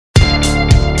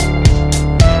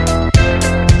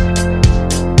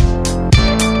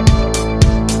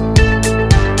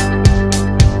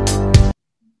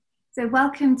So,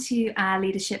 welcome to our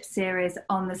leadership series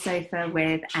On the Sofa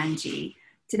with Angie.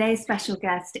 Today's special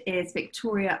guest is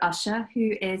Victoria Usher,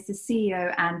 who is the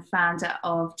CEO and founder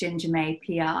of Ginger May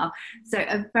PR. So,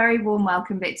 a very warm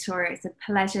welcome, Victoria. It's a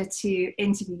pleasure to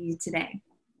interview you today.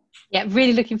 Yeah,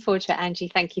 really looking forward to it, Angie.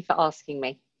 Thank you for asking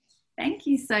me. Thank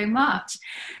you so much.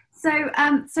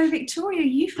 So Victoria,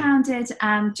 you founded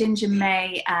Ginger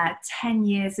May 10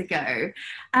 years ago.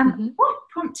 What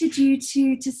prompted you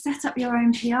to set up your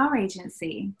own PR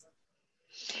agency?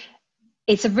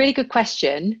 It's a really good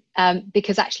question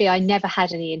because actually I never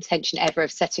had any intention ever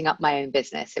of setting up my own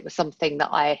business. It was something that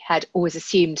I had always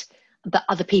assumed that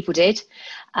other people did.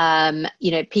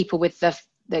 People with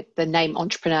the name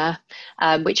entrepreneur,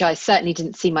 which I certainly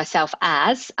didn't see myself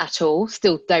as at all,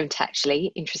 still don't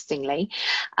actually, interestingly,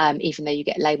 even though you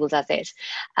get labelled as it.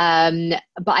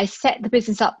 But I set the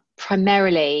business up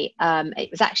primarily,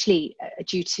 it was actually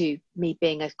due to me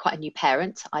being quite a new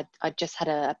parent. I'd just had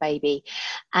a baby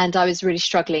and I was really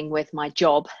struggling with my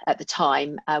job at the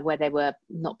time where they were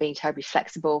not being terribly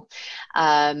flexible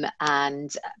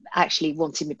and actually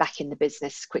wanted me back in the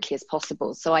business as quickly as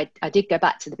possible. So I did go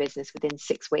back to the business within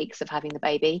 6 weeks of having the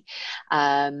baby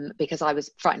because I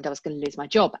was frightened I was going to lose my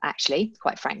job, actually,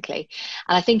 quite frankly.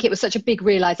 And I think it was such a big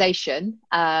realization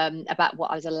about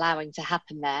what I was allowing to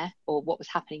happen there, or what was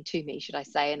happening to me, should I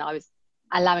say, and I was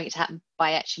allowing it to happen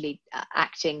by actually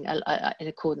acting in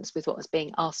accordance with what was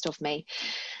being asked of me.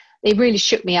 It really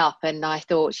shook me up, and I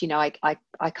thought,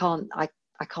 I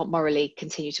can't morally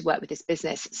continue to work with this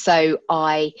business. So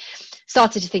I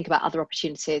started to think about other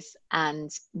opportunities, and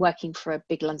working for a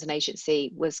big London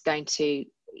agency was going to,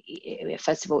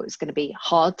 first of all, it was going to be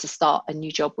hard to start a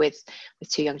new job with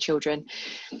two young children.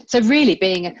 So really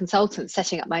being a consultant,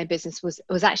 setting up my own business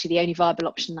was actually the only viable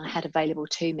option I had available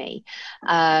to me.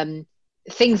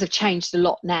 Things have changed a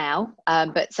lot now,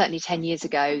 but certainly 10 years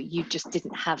ago, you just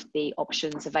didn't have the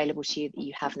options available to you that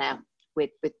you have now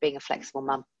with being a flexible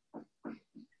mum.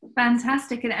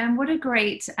 Fantastic. And what a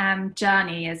great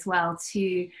journey as well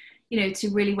to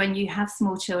really, when you have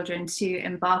small children, to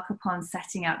embark upon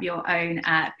setting up your own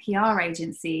PR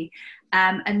agency.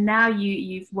 And now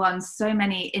you've won so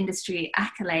many industry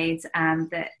accolades,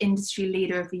 the Industry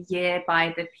Leader of the Year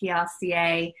by the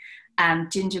PRCA.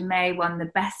 Ginger May won the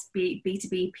Best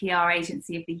B2B PR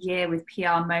Agency of the Year with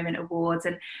PR Moment Awards,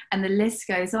 and the list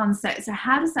goes on. So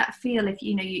how does that feel if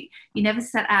you never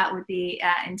set out with the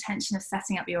intention of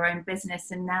setting up your own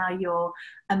business, and now you're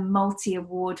a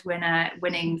multi-award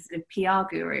winning sort of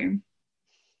PR guru?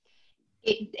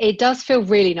 It does feel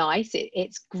really nice.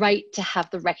 It's great to have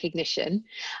the recognition.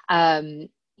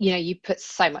 You put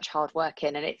so much hard work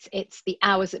in, and it's the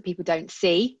hours that people don't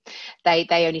see. They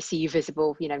only see you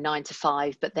visible, 9 to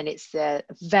 5, but then it's the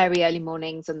very early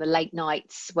mornings and the late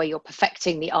nights where you're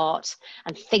perfecting the art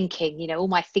and thinking. All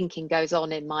my thinking goes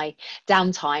on in my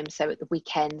downtime. So at the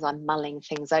weekends, I'm mulling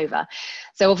things over.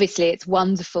 So obviously it's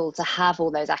wonderful to have all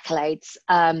those accolades.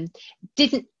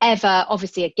 Didn't ever,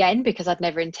 obviously, again, because I'd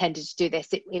never intended to do this,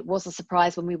 it was a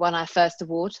surprise when we won our first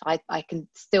award. I can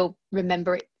still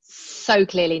remember it so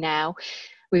clearly now.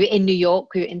 We were in New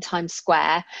York, we were in Times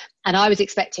Square, and I was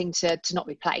expecting to not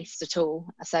be placed at all.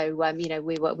 So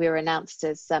we were announced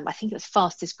as I think it was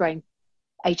fastest growing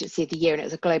agency of the year, and it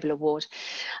was a global award,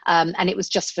 and it was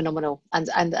just phenomenal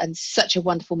and such a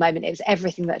wonderful moment. It was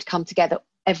everything that had come together,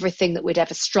 everything that we'd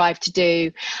ever strived to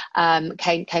do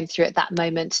came through at that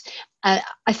moment. I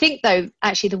think, though,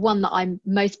 actually the one that I'm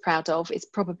most proud of is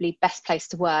probably Best Place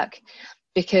to Work,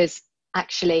 because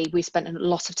actually we spent a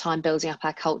lot of time building up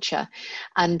our culture,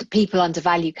 and people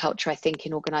undervalue culture, I think,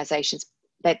 in organizations.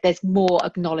 There's more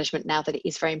acknowledgement now that it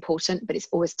is very important, but it's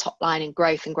always top line and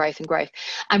growth and growth and growth,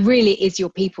 and really it is your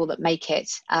people that make it.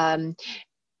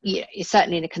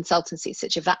 Certainly in a consultancy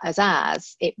such as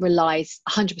ours, it relies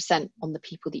 100% on the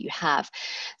people that you have.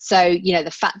 So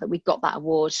the fact that we got that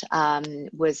award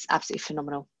was absolutely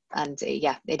phenomenal, and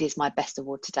it is my best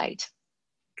award to date.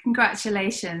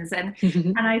 Congratulations. And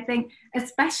I think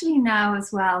especially now as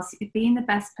well, being the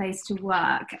best place to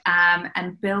work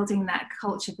and building that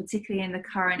culture, particularly in the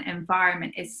current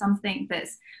environment, is something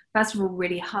that's, first of all,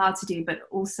 really hard to do, but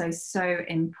also so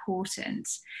important.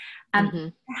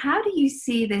 How do you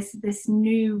see this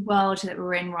new world that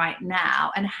we're in right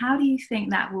now, and how do you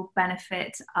think that will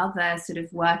benefit other sort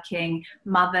of working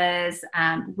mothers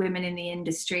and women in the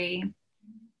industry?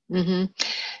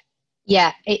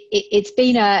 Yeah, it's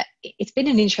been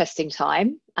an interesting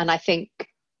time, and I think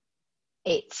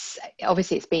it's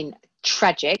been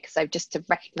tragic. So just to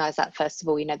recognise that, first of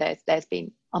all, you know, there's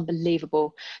been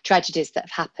unbelievable tragedies that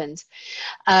have happened.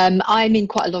 I'm in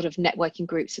quite a lot of networking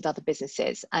groups with other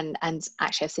businesses, and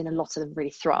actually I've seen a lot of them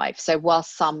really thrive. So while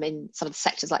some in some of the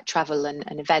sectors like travel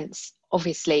and events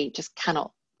obviously just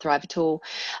cannot thrive at all,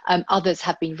 others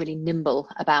have been really nimble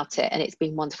about it, and it's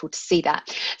been wonderful to see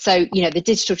that. So, you know, the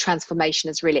digital transformation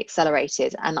has really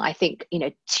accelerated, and I think, you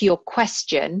know, to your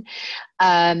question,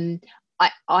 I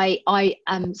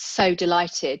am so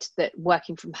delighted that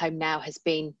working from home now has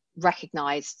been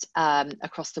recognised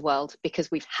across the world, because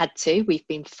we've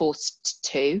been forced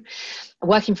to.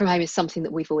 Working from home is something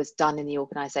that we've always done in the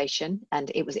organisation,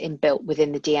 and it was inbuilt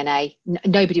within the DNA.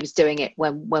 Nobody was doing it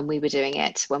when we were doing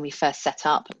it, when we first set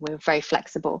up. We were very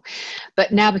flexible,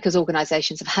 but now, because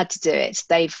organisations have had to do it,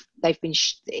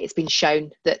 it's been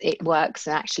shown that it works,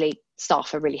 and actually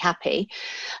staff are really happy.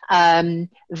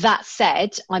 That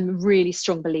said, I'm a really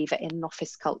strong believer in an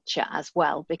office culture as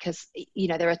well, because, you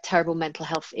know, there are terrible mental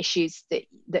health issues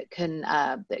that can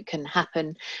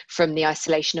happen from the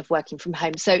isolation of working from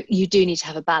home. So you do need to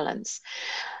have a balance.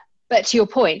 But to your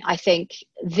point, I think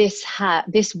this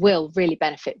will really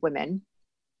benefit women.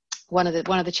 One of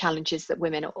the challenges that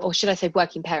women, or should I say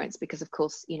working parents, because of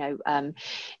course, you know,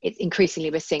 it's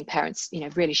increasingly we're seeing parents, you know,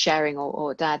 really sharing,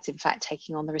 or dads in fact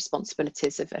taking on the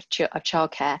responsibilities of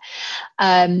childcare.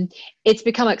 It's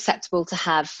become acceptable to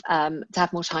have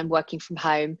more time working from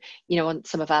home. You know, on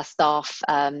some of our staff,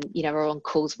 you know, are on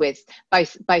calls with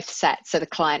both sets, so the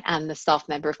client and the staff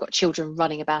member have got children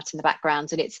running about in the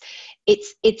background, and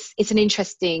it's an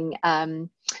interesting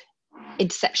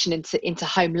interception into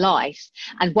home life,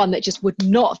 and one that just would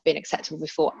not have been acceptable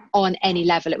before on any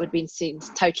level. It would have been seen as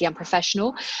totally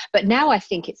unprofessional. But now I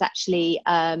think it's actually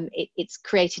it's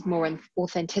created more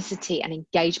authenticity and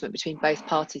engagement between both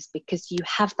parties, because you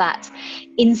have that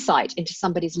insight into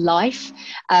somebody's life,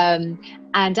 and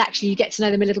actually you get to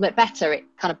know them a little bit better. It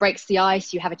kind of breaks the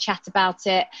ice, you have a chat about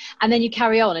it, and then you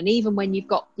carry on. And even when you've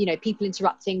got, you know, people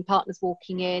interrupting, partners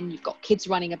walking in, you've got kids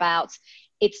running about,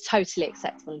 it's totally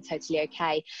acceptable and totally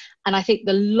okay. And I think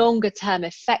the longer term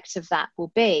effect of that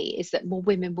will be is that more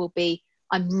women will be,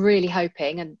 I'm really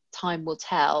hoping, and time will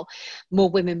tell, more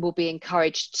women will be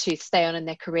encouraged to stay on in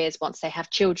their careers once they have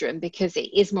children, because it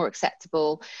is more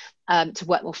acceptable to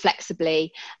work more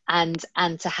flexibly, and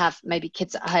to have maybe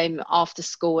kids at home after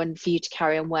school, and for you to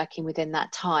carry on working within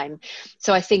that time.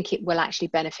 So I think it will actually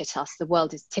benefit us. The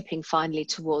world is tipping finally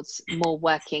towards more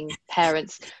working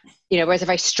parents, you know, whereas a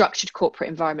very structured corporate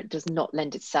environment does not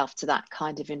lend itself to that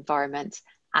kind of environment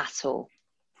at all.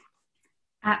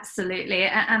 Absolutely.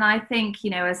 And I think,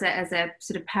 you know, as a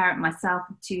sort of parent myself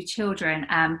of two children,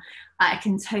 I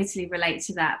can totally relate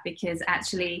to that, because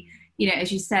actually, you know,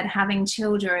 as you said, having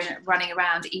children running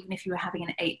around, even if you were having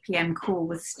an 8 p.m. call,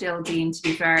 was still deemed to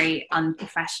be very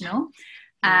unprofessional.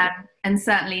 And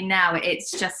certainly now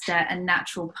it's just a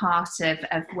natural part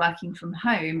of working from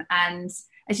home. And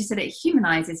as you said, it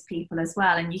humanizes people as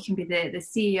well. And you can be the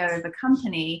CEO of a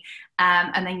company,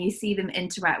 and then you see them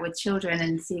interact with children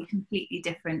and see a completely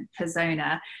different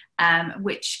persona,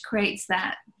 which creates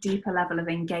that deeper level of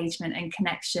engagement and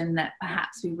connection that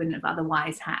perhaps we wouldn't have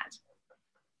otherwise had.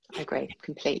 I agree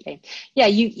completely. Yeah,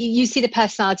 you see the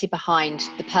personality behind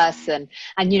the person,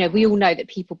 and you know, we all know that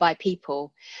people buy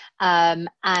people,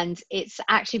 and it's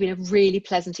actually been a really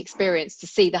pleasant experience to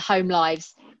see the home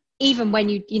lives. Even when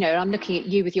you know, I'm looking at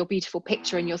you with your beautiful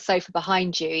picture and your sofa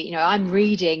behind you, you know, I'm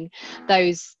reading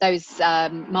those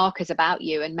markers about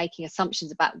you and making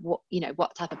assumptions about what, you know,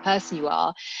 what type of person you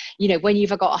are. You know, when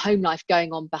you've got a home life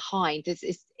going on behind,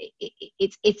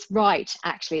 it's right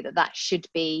actually that should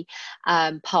be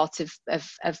part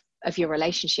of your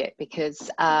relationship, because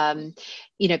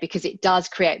you know, because it does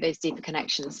create those deeper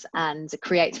connections and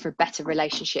creates for a better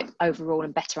relationship overall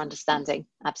and better understanding.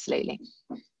 Absolutely.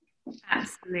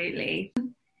 Absolutely.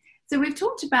 So we've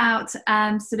talked about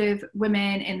sort of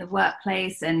women in the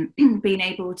workplace and being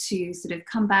able to sort of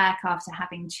come back after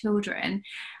having children.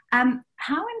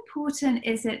 How important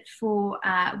is it for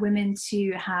women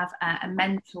to have a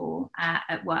mentor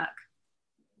at work?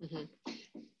 Mm-hmm.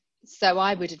 So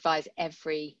I would advise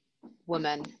every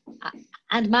woman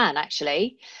and man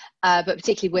actually, but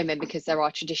particularly women, because there are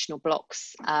traditional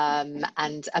blocks, and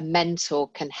a mentor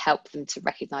can help them to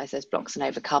recognize those blocks and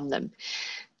overcome them.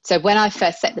 So when I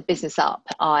first set the business up,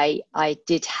 I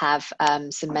did have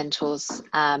some mentors,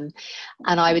 and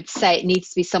I would say it needs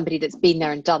to be somebody that's been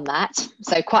there and done that.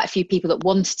 So quite a few people that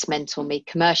wanted to mentor me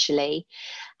commercially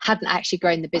hadn't actually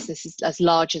grown the business as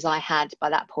large as I had by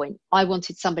that point. I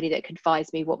wanted somebody that could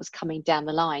advise me what was coming down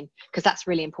the line, because that's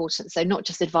really important. So not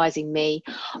just advising me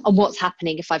on what's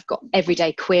happening if I've got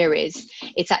everyday queries,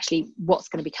 it's actually what's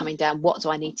going to be coming down. What do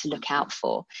I need to look out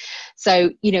for? So,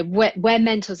 you know, where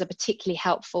mentors are particularly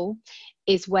helpful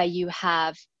is where you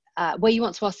have where you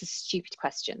want to ask the stupid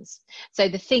questions. So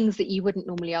the things that you wouldn't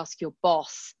normally ask your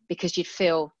boss, because you'd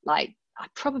feel like, I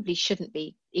probably shouldn't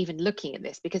be even looking at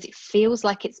this because it feels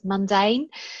like it's mundane,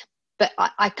 but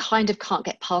I kind of can't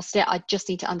get past it. I just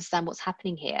need to understand what's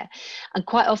happening here. And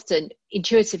quite often,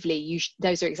 intuitively,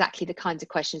 those are exactly the kinds of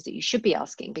questions that you should be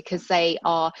asking, because they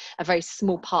are a very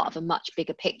small part of a much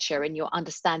bigger picture, and your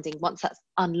understanding, once that's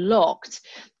unlocked,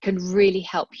 can really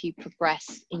help you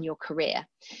progress in your career.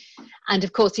 And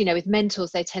of course, you know, with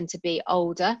mentors, they tend to be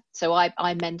older. So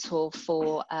I mentor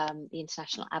for the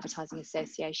International Advertising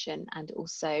Association, and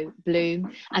also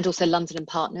Bloom, and also London and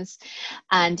Partners.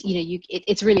 And, you know,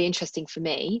 it's really interesting for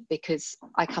me because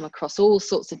I come across all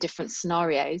sorts of different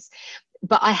scenarios.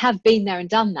 But I have been there and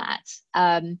done that,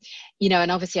 you know,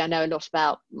 and obviously I know a lot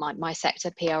about my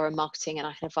sector, PR and marketing, and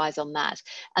I can advise on that.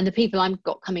 And the people I've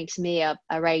got coming to me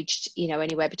are aged, you know,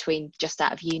 anywhere between just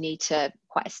out of uni to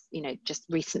quite, you know, just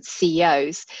recent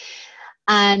CEOs.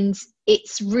 And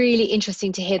it's really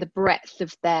interesting to hear the breadth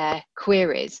of their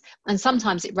queries. And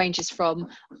sometimes it ranges from,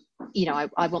 you know,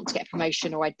 I want to get a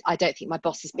promotion, or I don't think my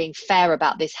boss is being fair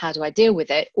about this. How do I deal with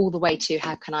it? All the way to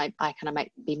how can I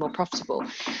be more profitable?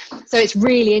 So it's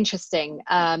really interesting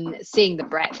seeing the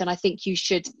breadth. And I think you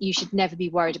should never be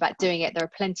worried about doing it. There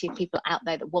are plenty of people out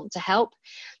there that want to help,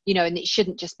 you know, and it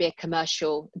shouldn't just be a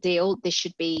commercial deal. This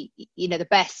should be, you know, the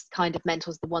best kind of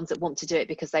mentors, the ones that want to do it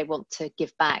because they want to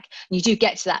give back. And you do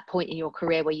get to that point in your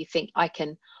career where you think, I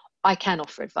can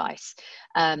offer advice.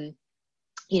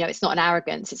 You know, it's not an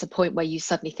arrogance, it's a point where you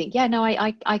suddenly think, yeah, no,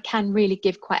 I can really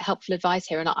give quite helpful advice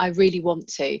here, and I really want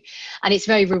to. And it's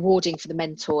very rewarding for the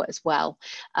mentor as well,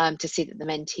 to see that the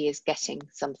mentee is getting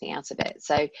something out of it.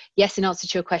 So yes, in answer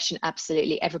to your question,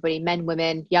 absolutely, everybody, men,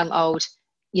 women, young, old,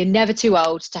 you're never too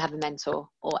old to have a mentor,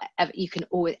 or you can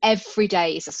always, every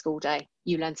day is a school day.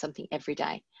 You learn something every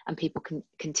day, and people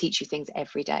can teach you things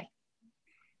every day.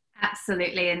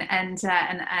 Absolutely, and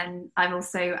I'm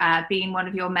also being one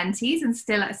of your mentees, and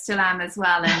still am as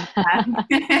well, and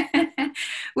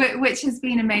which has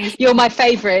been amazing. You're my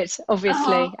favourite,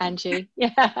 obviously, Angie.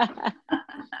 Yeah.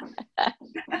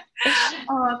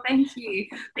 Oh, thank you.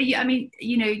 But I mean,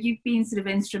 you know, you've been sort of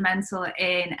instrumental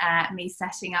in me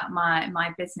setting up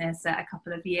my business a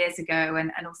couple of years ago,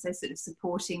 and also sort of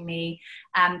supporting me,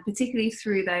 particularly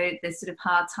through the sort of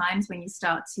hard times when you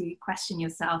start to question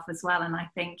yourself as well. And I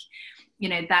think, you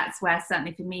know, that's where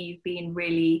certainly for me you've been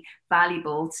really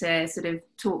valuable to sort of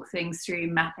talk things through,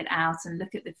 map it out, and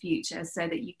look at the future so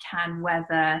that you can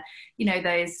weather, you know,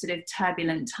 those sort of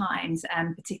turbulent times,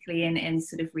 particularly in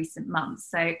sort of recent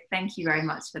months. So thank you very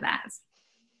much for that.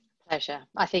 Pleasure.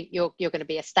 I think you're going to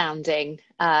be astounding.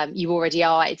 You already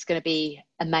are. It's going to be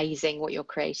amazing what you're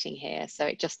creating here. So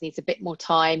it just needs a bit more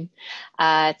time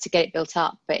to get it built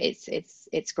up. But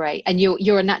it's great. And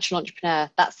you're a natural entrepreneur.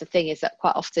 That's the thing, is that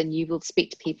quite often you will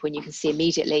speak to people and you can see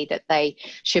immediately that they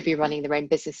should be running their own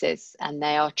businesses, and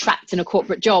they are trapped in a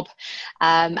corporate job,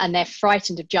 and they're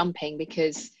frightened of jumping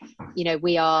because, you know,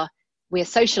 we are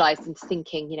socialized into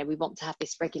thinking, you know, we want to have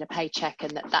this regular paycheck,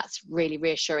 and that's really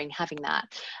reassuring having that.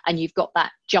 And you've got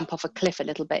that jump off a cliff a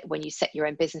little bit when you set your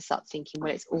own business up, thinking,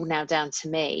 well, it's all now down to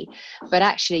me. But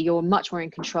actually you're much more in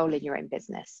control in your own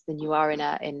business than you are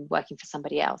in working for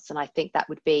somebody else. And I think that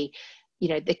would be, you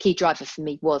know, the key driver for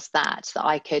me was that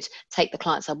I could take the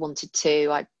clients I wanted to.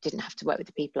 I didn't have to work with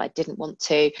the people I didn't want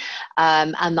to,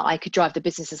 and that I coad drive the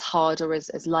business as hard or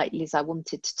as lightly as I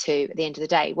wanted to at the end of the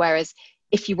day. Whereas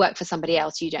if you work for somebody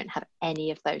else, you don't have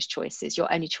any of those choices. Your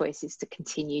only choice is to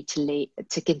continue to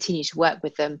work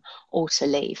with them, or to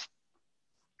leave.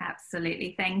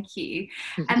 Absolutely, thank you.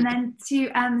 And then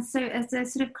so as a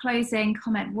sort of closing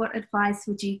comment, what advice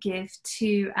would you give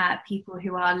to people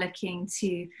who are looking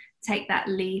to take that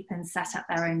leap and set up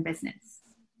their own business?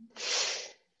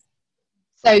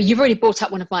 So you've already brought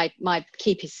up one of my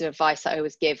key pieces of advice that I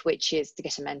always give, which is to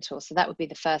get a mentor. So that would be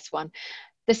the first one.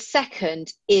 The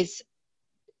second is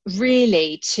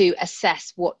really to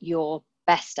assess what you're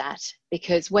best at,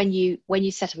 because when you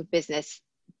set up a business,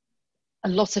 a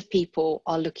lot of people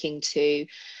are looking to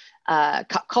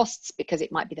cut costs, because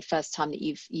it might be the first time that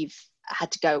you've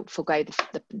had to forego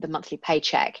the monthly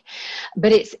paycheck.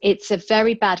 But it's a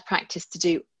very bad practice to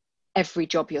do every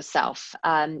job yourself.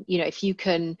 You know, if you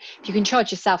can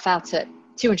charge yourself out at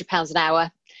 £200 an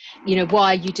hour,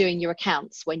 why are you doing your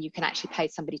accounts when you can actually pay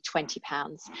somebody £20?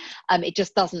 It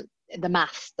just doesn't, the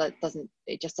maths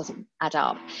it just doesn't add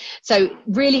up. So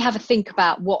really have a think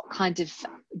about what kind of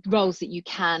roles that you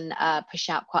can push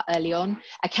out quite early on,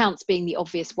 accounts being the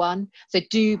obvious one. So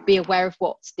do be aware of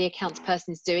what the accounts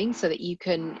person is doing so that you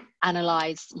can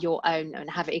analyze your own and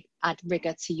have it add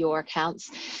rigor to your accounts,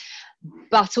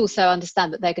 but also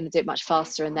understand that they're going to do it much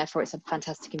faster, and therefore it's a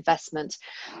fantastic investment.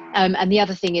 And the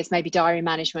other thing is maybe diary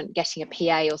management, getting a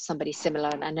PA or somebody similar.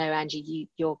 And I know, Angie,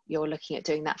 you're looking at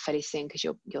doing that fairly soon because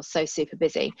you're so super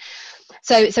busy.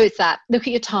 So it's that. Look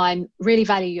at your time, really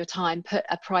value your time, put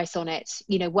a price on it.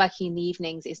 Working in the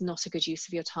evenings is not a good use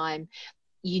of your time.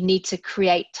 You need to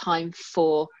create time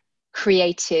for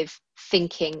creative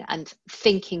thinking and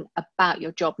thinking about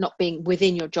your job, not being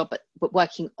within your job, but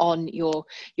working on your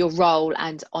role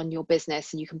and on your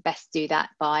business. And you can best do that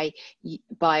by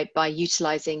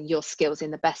utilizing your skills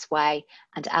in the best way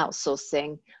and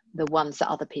outsourcing the ones that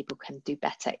other people can do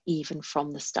better, even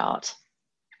from the start.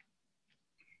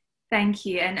 Thank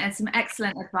you. And some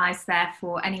excellent advice there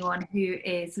for anyone who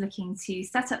is looking to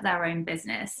set up their own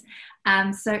business.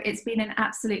 So it's been an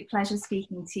absolute pleasure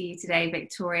speaking to you today,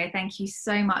 Victoria. Thank you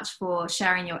so much for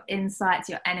sharing your insights,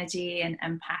 your energy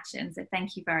and passion. So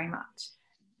thank you very much.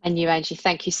 And you, Angie,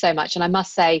 thank you so much. And I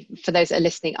must say, for those that are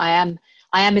listening, I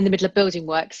am in the middle of building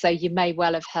work, so you may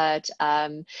well have heard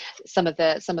some of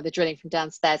the drilling from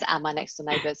downstairs and my next door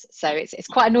neighbours. So it's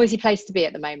quite a noisy place to be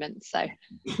at the moment. So.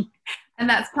 And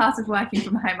that's part of working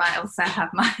from home. I also have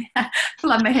my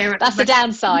plumber here. That's the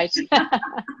downside.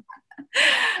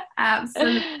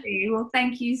 Absolutely. Well,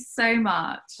 thank you so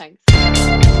much. Thanks.